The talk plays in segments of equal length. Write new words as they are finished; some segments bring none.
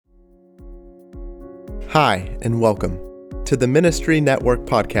Hi, and welcome to the Ministry Network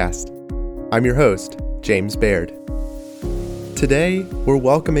Podcast. I'm your host, James Baird. Today, we're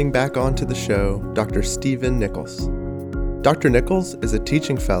welcoming back onto the show Dr. Stephen Nichols. Dr. Nichols is a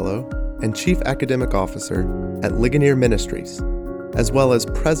teaching fellow and chief academic officer at Ligonier Ministries, as well as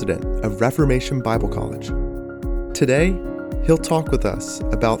president of Reformation Bible College. Today, he'll talk with us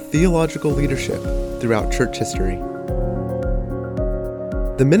about theological leadership throughout church history.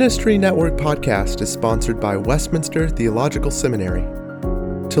 The Ministry Network podcast is sponsored by Westminster Theological Seminary.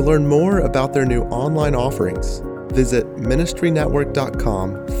 To learn more about their new online offerings, visit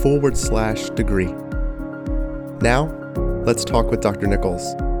ministrynetwork.com/degree. Now, let's talk with Dr.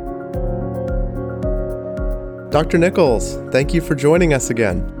 Nichols. Dr. Nichols, thank you for joining us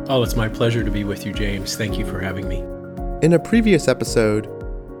again. Oh, it's my pleasure to be with you, James. Thank you for having me. In a previous episode,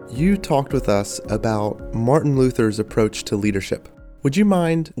 you talked with us about Martin Luther's approach to leadership. Would you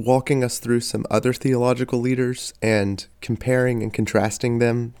mind walking us through some other theological leaders and comparing and contrasting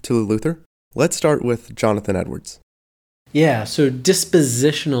them to Luther? Let's start with Jonathan Edwards. Yeah, so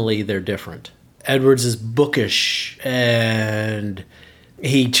dispositionally, they're different. Edwards is bookish, and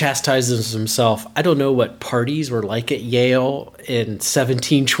he chastises himself. I don't know what parties were like at Yale in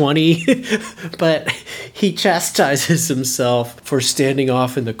 1720, but he chastises himself for standing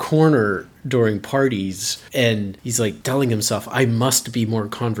off in the corner during parties, and he's like telling himself, I must be more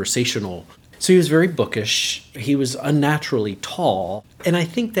conversational. So he was very bookish. He was unnaturally tall, and I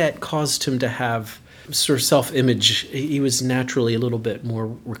think that caused him to have sort of self-image. He was naturally a little bit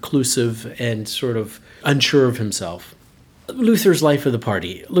more reclusive and sort of unsure of himself. Luther's life of the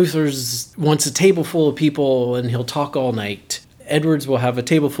party. Luther's wants a table full of people, and he'll talk all night. Edwards will have a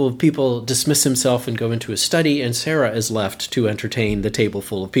table full of people, dismiss himself, and go into his study, and Sarah is left to entertain the table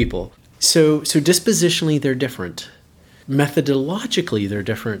full of people. So dispositionally, they're different. Methodologically, they're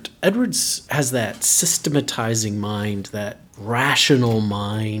different. Edwards has that systematizing mind, that rational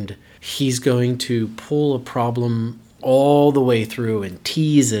mind. He's going to pull a problem all the way through and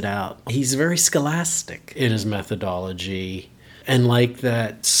tease it out. He's very scholastic in his methodology, and like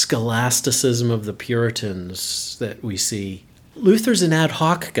that scholasticism of the Puritans that we see. Luther's an ad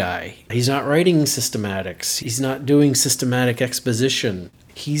hoc guy. He's not writing systematics. He's not doing systematic exposition.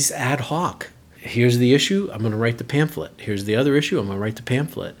 He's ad hoc. Here's the issue, I'm going to write the pamphlet. Here's the other issue, I'm going to write the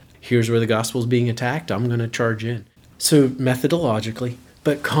pamphlet. Here's where the gospel's being attacked, I'm going to charge in. So methodologically,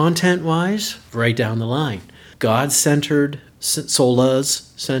 but content-wise, right down the line. God-centered,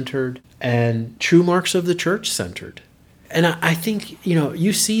 solas-centered, and true marks of the church-centered. And I think,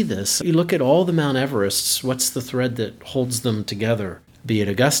 you see this. You look at all the Mount Everests, what's the thread that holds them together? Be it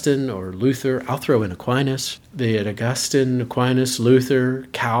Augustine or Luther, I'll throw in Aquinas. Be it Augustine, Aquinas, Luther,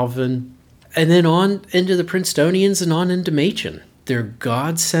 Calvin, and then on into the Princetonians and on into Machen. They're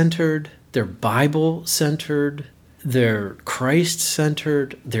God-centered, they're Bible-centered, they're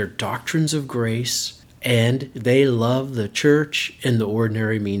Christ-centered, they're doctrines of grace, and they love the church and the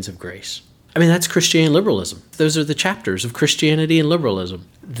ordinary means of grace. I mean, that's Christianity liberalism. Those are the chapters of Christianity and liberalism.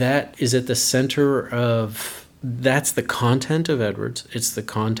 That is at the center of, that's the content of Edwards. It's the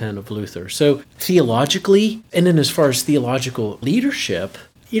content of Luther. So theologically, and then as far as theological leadership,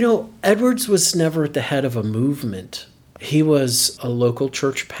 Edwards was never at the head of a movement. He was a local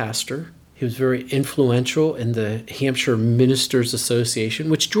church pastor. He was very influential in the Hampshire Ministers Association,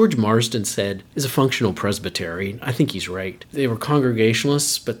 which George Marsden said is a functional presbytery. I think he's right. They were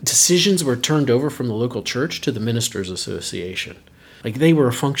Congregationalists, but decisions were turned over from the local church to the Ministers Association. Like, they were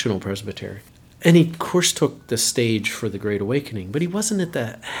a functional presbytery. And he, of course, took the stage for the Great Awakening, but he wasn't at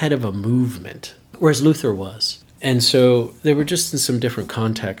the head of a movement, whereas Luther was. And so they were just in some different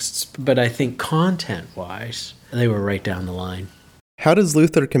contexts, but I think content-wise, they were right down the line. How does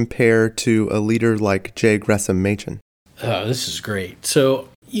Luther compare to a leader like J. Gresham Machen? Oh, this is great. So,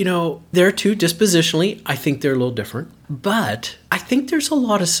 they're two dispositionally, I think they're a little different, but I think there's a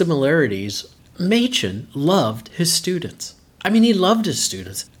lot of similarities. Machen loved his students. I mean, he loved his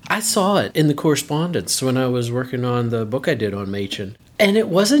students. I saw it in the correspondence when I was working on the book I did on Machen. And it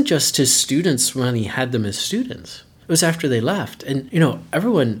wasn't just his students when he had them as students. It was after they left. And,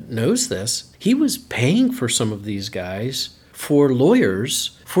 everyone knows this. He was paying for some of these guys for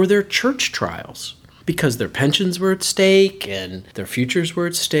lawyers for their church trials because their pensions were at stake and their futures were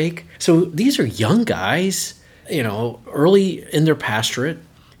at stake. So these are young guys, early in their pastorate.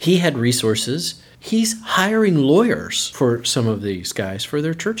 He had resources. He's hiring lawyers for some of these guys for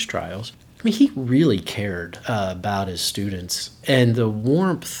their church trials. I mean, he really cared about his students and the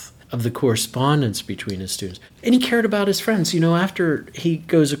warmth of the correspondence between his students. And he cared about his friends. After he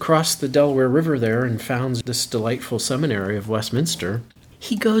goes across the Delaware River there and founds this delightful seminary of Westminster,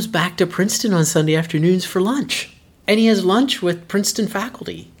 he goes back to Princeton on Sunday afternoons for lunch. And he has lunch with Princeton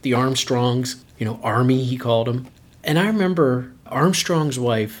faculty, the Armstrongs, Army, he called them. And I remember Armstrong's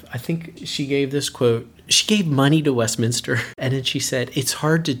wife, I think she gave this quote. She gave money to Westminster, and then she said, "It's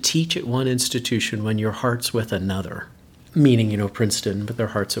hard to teach at one institution when your heart's with another." Meaning, Princeton, but their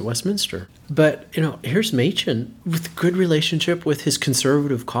heart's at Westminster. But, here's Machen with good relationship with his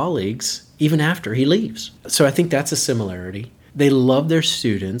conservative colleagues, even after he leaves. So I think that's a similarity. They love their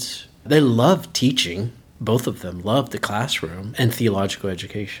students. They love teaching. Both of them love the classroom and theological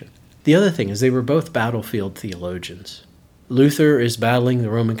education. The other thing is they were both battlefield theologians. Luther is battling the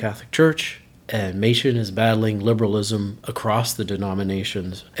Roman Catholic Church, and Machen is battling liberalism across the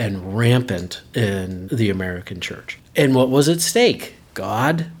denominations and rampant in the American church. And what was at stake?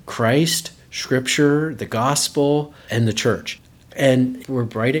 God, Christ, Scripture, the gospel, and the church. And we're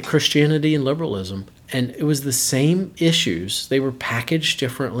right at Christianity and liberalism. And it was the same issues. They were packaged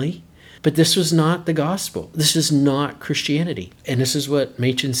differently. But this was not the gospel. This is not Christianity. And this is what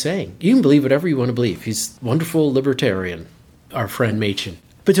Machen's saying. You can believe whatever you want to believe. He's a wonderful libertarian, our friend Machen.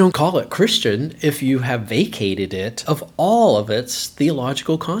 But don't call it Christian if you have vacated it of all of its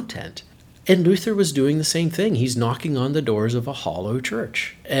theological content. And Luther was doing the same thing. He's knocking on the doors of a hollow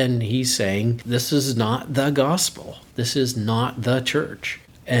church. And he's saying, this is not the gospel. This is not the church.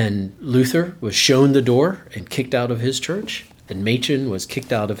 And Luther was shown the door and kicked out of his church. And Machen was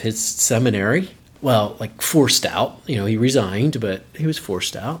kicked out of his seminary. Well, forced out. He resigned, but he was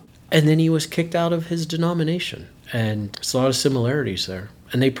forced out. And then he was kicked out of his denomination. And there's a lot of similarities there.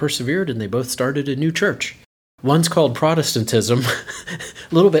 And they persevered, and they both started a new church. One's called Protestantism,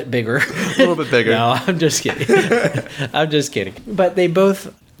 a little bit bigger. A little bit bigger. No, I'm just kidding. I'm just kidding. But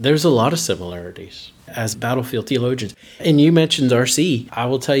there's a lot of similarities as battlefield theologians. And you mentioned R.C. I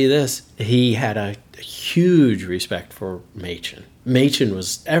will tell you this. He had a huge respect for Machen. Machen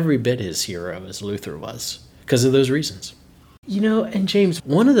was every bit his hero as Luther was because of those reasons. And James,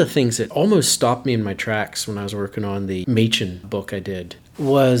 one of the things that almost stopped me in my tracks when I was working on the Machen book I did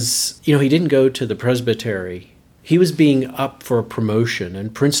was, he didn't go to the presbytery. He was being up for a promotion,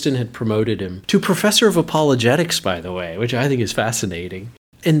 and Princeton had promoted him to professor of apologetics, by the way, which I think is fascinating.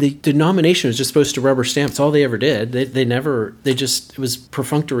 And the denomination was just supposed to rubber stamp. It's all they ever did. It was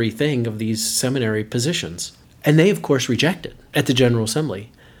perfunctory thing of these seminary positions. And they, of course, rejected at the General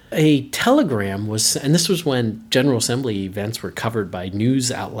Assembly. A telegram was, and this was when General Assembly events were covered by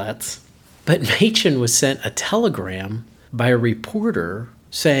news outlets, but Machen was sent a telegram by a reporter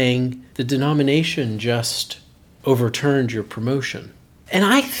saying the denomination just overturned your promotion. And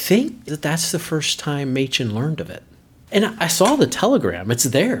I think that that's the first time Machen learned of it. And I saw the telegram. It's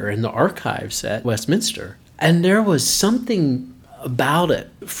there in the archives at Westminster. And there was something about it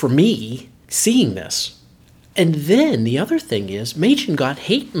for me seeing this. And then the other thing is, Machen got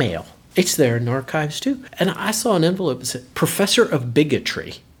hate mail. It's there in the archives too. And I saw an envelope that said, Professor of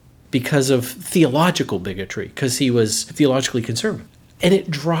Bigotry, because of theological bigotry, because he was theologically conservative. And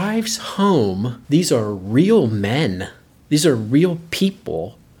it drives home, these are real men. These are real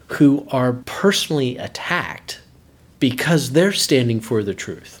people who are personally attacked because they're standing for the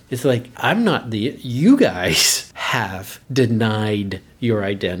truth. It's like, you guys have denied your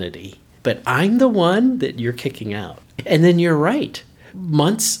identity. But I'm the one that you're kicking out. And then you're right.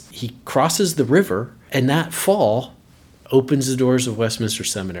 Months, he crosses the river, and that fall opens the doors of Westminster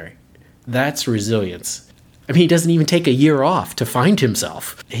Seminary. That's resilience. I mean, he doesn't even take a year off to find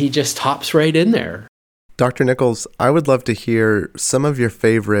himself. He just hops right in there. Dr. Nichols, I would love to hear some of your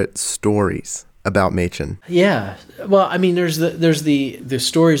favorite stories about Machen. Yeah. Well, I mean, there's the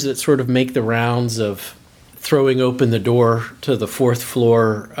stories that sort of make the rounds of throwing open the door to the fourth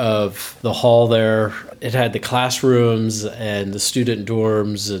floor of the hall there. It had the classrooms and the student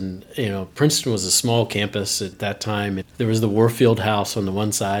dorms, and Princeton was a small campus at that time. There was the Warfield House on the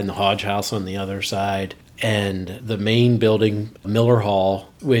one side and the Hodge House on the other side, and the main building, Miller Hall,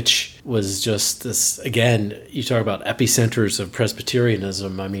 which was just this, again, you talk about epicenters of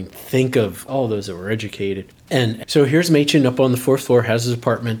Presbyterianism. I mean, think of all those that were educated. And so here's Machen up on the fourth floor, has his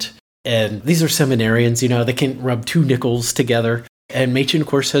apartment. And these are seminarians, they can rub two nickels together. And Machen, of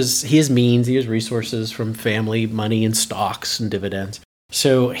course, he has means, he has resources from family, money, and stocks and dividends.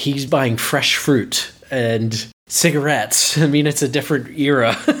 So he's buying fresh fruit and cigarettes. I mean, it's a different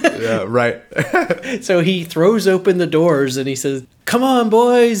era. Yeah, right. So he throws open the doors and he says, "Come on,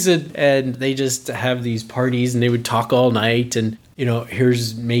 boys." And they just have these parties and they would talk all night. And,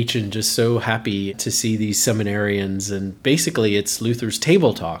 here's Machen just so happy to see these seminarians. And basically it's Luther's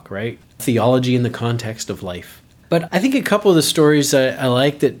table talk, right? Theology in the context of life. But I think a couple of the stories I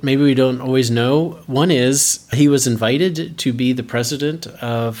like that maybe we don't always know. One is he was invited to be the president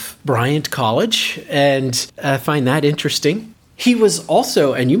of Bryant College, and I find that interesting. He was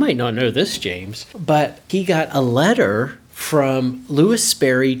also, and you might not know this, James, but he got a letter from Lewis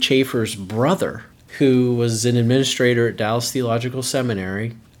Sperry Chafer's brother, who was an administrator at Dallas Theological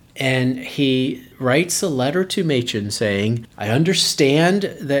Seminary. And he writes a letter to Machen saying, I understand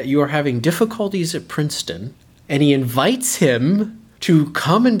that you are having difficulties at Princeton. And he invites him to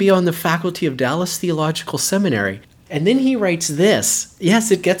come and be on the faculty of Dallas Theological Seminary. And then he writes this.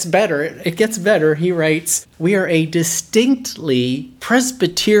 Yes, it gets better. It gets better. He writes, we are a distinctly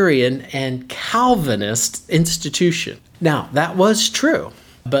Presbyterian and Calvinist institution. Now, that was true.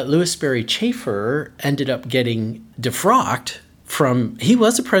 But Lewis Sperry Chafer ended up getting defrocked from, he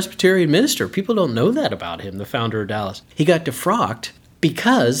was a Presbyterian minister. People don't know that about him, the founder of Dallas. He got defrocked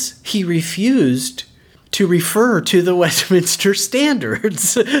because he refused to refer to the Westminster Standards.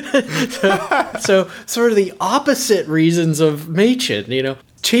 so sort of the opposite reasons of Machen,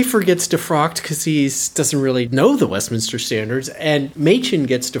 Chafer gets defrocked because he doesn't really know the Westminster Standards, and Machen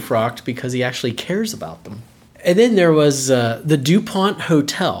gets defrocked because he actually cares about them. And then there was the DuPont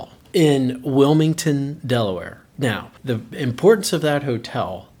Hotel in Wilmington, Delaware. Now, the importance of that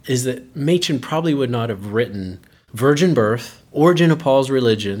hotel is that Machen probably would not have written Virgin Birth, Origin of Paul's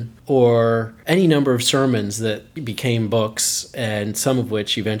Religion, or any number of sermons that became books, and some of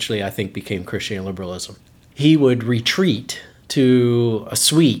which eventually I think became Christian liberalism. He would retreat to a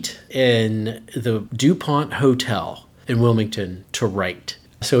suite in the DuPont Hotel in Wilmington to write.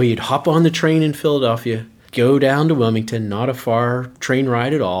 So he'd hop on the train in Philadelphia, go down to Wilmington, not a far train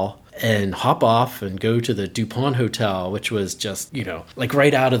ride at all, and hop off and go to the DuPont Hotel, which was just, like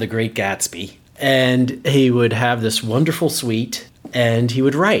right out of The Great Gatsby. And he would have this wonderful suite, and he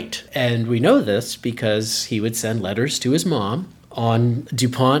would write. And we know this because he would send letters to his mom on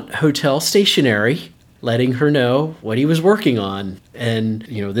DuPont Hotel stationery, letting her know what he was working on, and,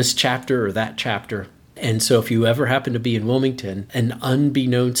 this chapter or that chapter. And so if you ever happen to be in Wilmington, an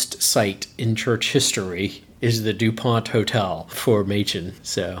unbeknownst site in church history is the DuPont Hotel for Machen.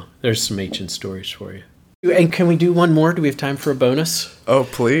 So there's some Machen stories for you. And can we do one more? Do we have time for a bonus? Oh,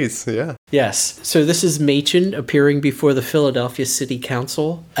 please. Yeah. Yes. So this is Machen appearing before the Philadelphia City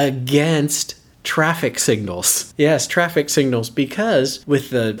Council against traffic signals. Yes, traffic signals, because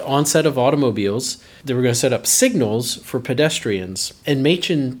with the onset of automobiles, they were going to set up signals for pedestrians. And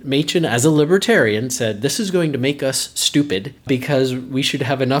Machen, as a libertarian, said, this is going to make us stupid because we should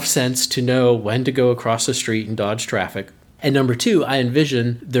have enough sense to know when to go across the street and dodge traffic. And number two, I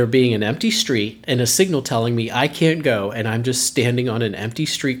envision there being an empty street and a signal telling me I can't go, and I'm just standing on an empty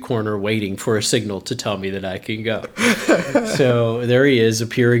street corner waiting for a signal to tell me that I can go. So there he is,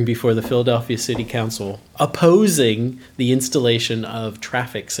 appearing before the Philadelphia City Council, opposing the installation of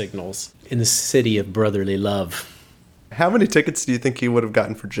traffic signals in the city of brotherly love. How many tickets do you think he would have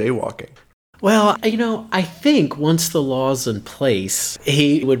gotten for jaywalking? Well, I think once the law's in place,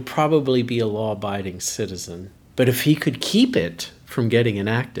 he would probably be a law-abiding citizen. But if he could keep it from getting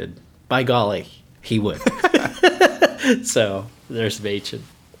enacted, by golly, he would. So there's Machen.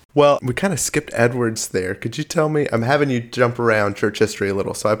 Well, we kind of skipped Edwards there. Could you tell me, I'm having you jump around church history a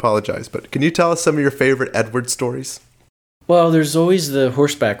little, so I apologize, but can you tell us some of your favorite Edwards stories? Well, there's always the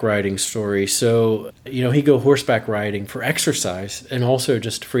horseback riding story. So, he'd go horseback riding for exercise and also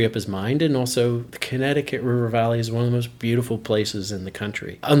just to free up his mind. And also the Connecticut River Valley is one of the most beautiful places in the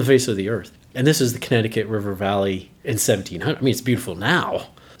country, on the face of the earth. And this is the Connecticut River Valley in 1700. I mean, it's beautiful now.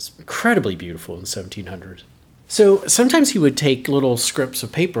 It's incredibly beautiful in 1700. So sometimes he would take little scrips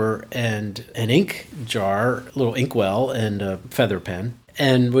of paper and an ink jar, a little inkwell and a feather pen,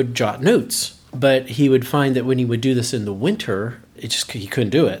 and would jot notes. But he would find that when he would do this in the winter, he couldn't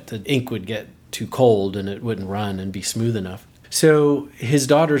do it. The ink would get too cold and it wouldn't run and be smooth enough. So his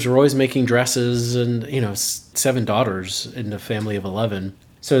daughters were always making dresses, and 7 daughters in a family of 11.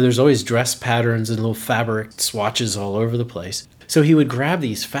 So there's always dress patterns and little fabric swatches all over the place. So he would grab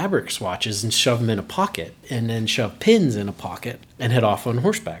these fabric swatches and shove them in a pocket, and then shove pins in a pocket and head off on a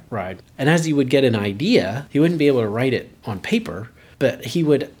horseback ride. And as he would get an idea, he wouldn't be able to write it on paper, but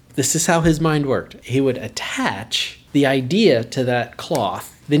this is how his mind worked. He would attach the idea to that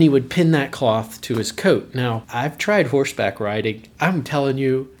cloth. Then he would pin that cloth to his coat. Now, I've tried horseback riding. I'm telling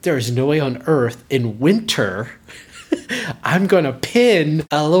you, there is no way on earth in winter I'm going to pin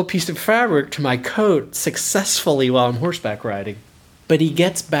a little piece of fabric to my coat successfully while I'm horseback riding. But he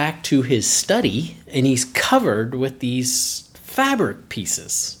gets back to his study, and he's covered with these fabric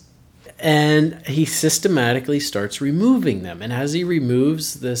pieces. And he systematically starts removing them. And as he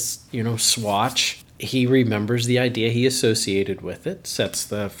removes this, swatch, he remembers the idea he associated with it, sets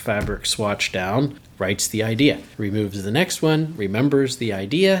the fabric swatch down, writes the idea, removes the next one, remembers the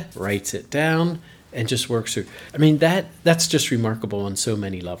idea, writes it down, and just works through. I mean, that's just remarkable on so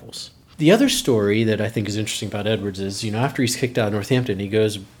many levels. The other story that I think is interesting about Edwards is, after he's kicked out of Northampton, he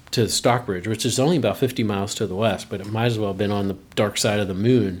goes to Stockbridge, which is only about 50 miles to the west, but it might as well have been on the dark side of the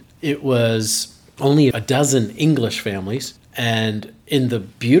moon. It was only a dozen English families, and in the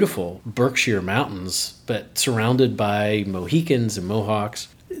beautiful Berkshire Mountains, but surrounded by Mohicans and Mohawks.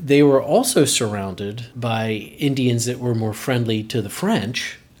 They were also surrounded by Indians that were more friendly to the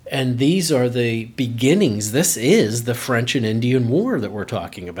French, and these are the beginnings. This is the French and Indian War that we're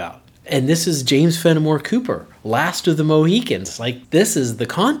talking about. And this is James Fenimore Cooper, last of the Mohicans. Like, this is the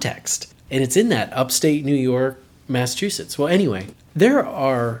context. And it's in that upstate New York, Massachusetts. Well, anyway, there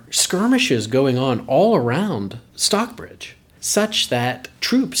are skirmishes going on all around Stockbridge, such that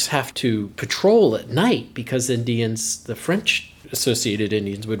troops have to patrol at night because Indians, the French associated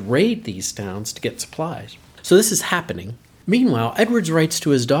Indians, would raid these towns to get supplies. So this is happening. Meanwhile, Edwards writes to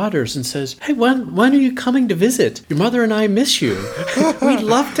his daughters and says, "Hey, when are you coming to visit? Your mother and I miss you. We'd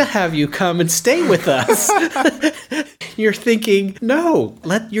love to have you come and stay with us." You're thinking, no,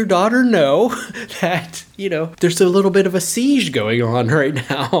 let your daughter know that, there's a little bit of a siege going on right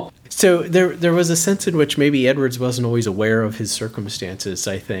now. So there was a sense in which maybe Edwards wasn't always aware of his circumstances,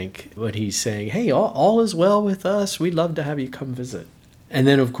 I think, when he's saying, hey, all is well with us. We'd love to have you come visit. And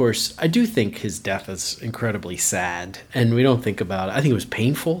then, of course, I do think his death is incredibly sad, and we don't think about it. I think it was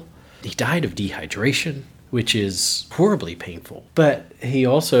painful. He died of dehydration, which is horribly painful. But he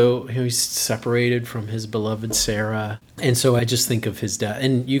also, he's separated from his beloved Sarah. And so I just think of his death.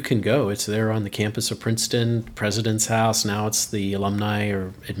 And you can go. It's there on the campus of Princeton, President's House. Now it's the alumni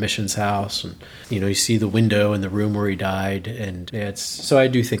or admissions house. And, you see the window in the room where he died. And so I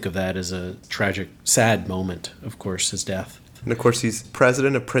do think of that as a tragic, sad moment, of course, his death. And of course, he's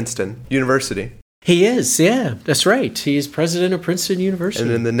president of Princeton University. He is, yeah, that's right. He's president of Princeton University.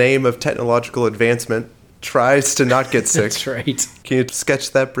 And in the name of technological advancement, tries to not get sick. That's right. Can you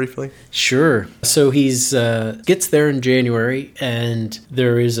sketch that briefly? Sure. So he's gets there in January, and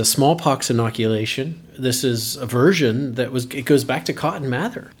there is a smallpox inoculation. This is a version it goes back to Cotton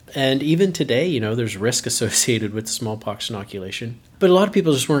Mather. And even today, there's risk associated with smallpox inoculation. But a lot of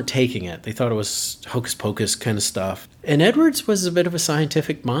people just weren't taking it. They thought it was hocus pocus kind of stuff. And Edwards was a bit of a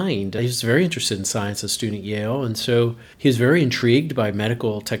scientific mind. He was very interested in science as a student at Yale. And so he was very intrigued by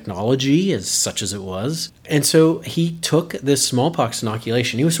medical technology, as such as it was. And so he took this smallpox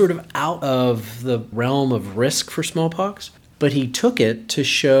inoculation. He was sort of out of the realm of risk for smallpox, but he took it to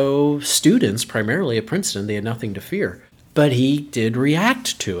show students, primarily at Princeton, they had nothing to fear. But he did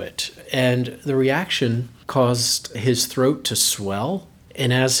react to it, and the reaction caused his throat to swell.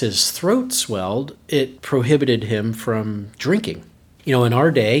 And as his throat swelled, it prohibited him from drinking. In our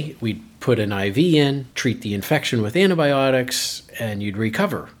day, we'd put an IV in, treat the infection with antibiotics, and you'd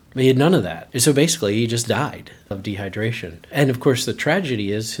recover. He had none of that. And so basically, he just died of dehydration. And of course, the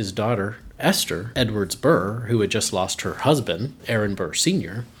tragedy is his daughter, Esther Edwards Burr, who had just lost her husband, Aaron Burr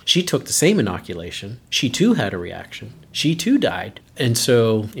Sr., she took the same inoculation. She too had a reaction. She too died. And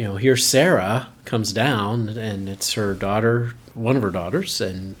so, here Sarah comes down, and it's her daughter, one of her daughters,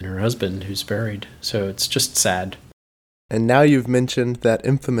 and her husband who's buried. So it's just sad. And now you've mentioned that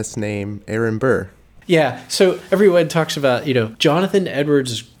infamous name, Aaron Burr. Yeah, so everyone talks about, Jonathan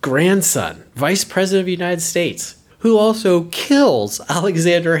Edwards' grandson, Vice President of the United States, who also kills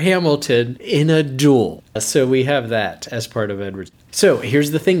Alexander Hamilton in a duel. So we have that as part of Edwards. So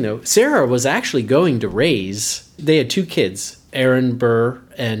here's the thing, though. Sarah was actually going to they had two kids, Aaron Burr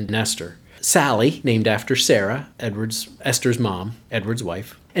and Nestor. Sally, named after Sarah, Esther's mom, Edwards'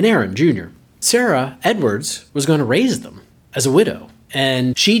 wife, and Aaron Jr. Sarah Edwards was going to raise them as a widow,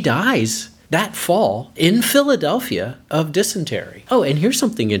 and she dies that fall in Philadelphia of dysentery. Oh, and here's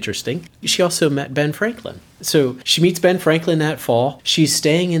something interesting. She also met Ben Franklin. So she meets Ben Franklin that fall. She's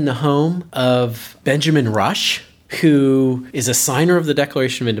staying in the home of Benjamin Rush, who is a signer of the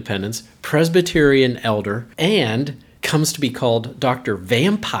Declaration of Independence, Presbyterian elder, and comes to be called Dr.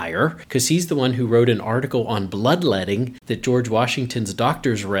 Vampire, because he's the one who wrote an article on bloodletting that George Washington's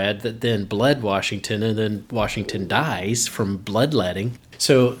doctors read that then bled Washington, and then Washington dies from bloodletting.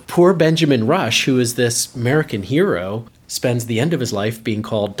 So poor Benjamin Rush, who is this American hero, spends the end of his life being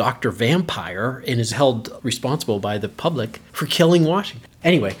called Dr. Vampire and is held responsible by the public for killing Washington.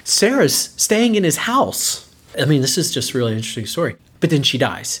 Anyway, Sarah's staying in his house. I mean, this is just a really interesting story. But then she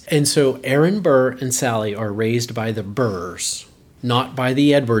dies. And so Aaron Burr and Sally are raised by the Burrs, not by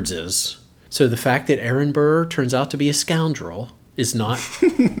the Edwardses. So the fact that Aaron Burr turns out to be a scoundrel is not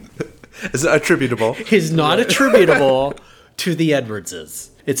Is it attributable? is not attributable to the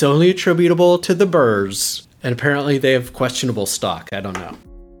Edwardses. It's only attributable to the Burrs. And apparently they have questionable stock. I don't know.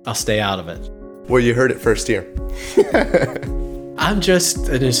 I'll stay out of it. Well, you heard it first here. I'm just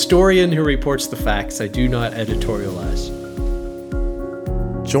an historian who reports the facts. I do not editorialize.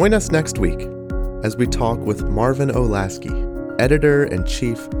 Join us next week as we talk with Marvin Olasky,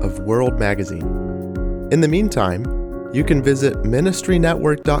 editor-in-chief of World Magazine. In the meantime, you can visit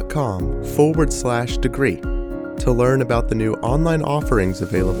ministrynetwork.com/degree to learn about the new online offerings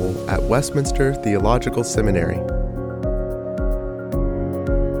available at Westminster Theological Seminary.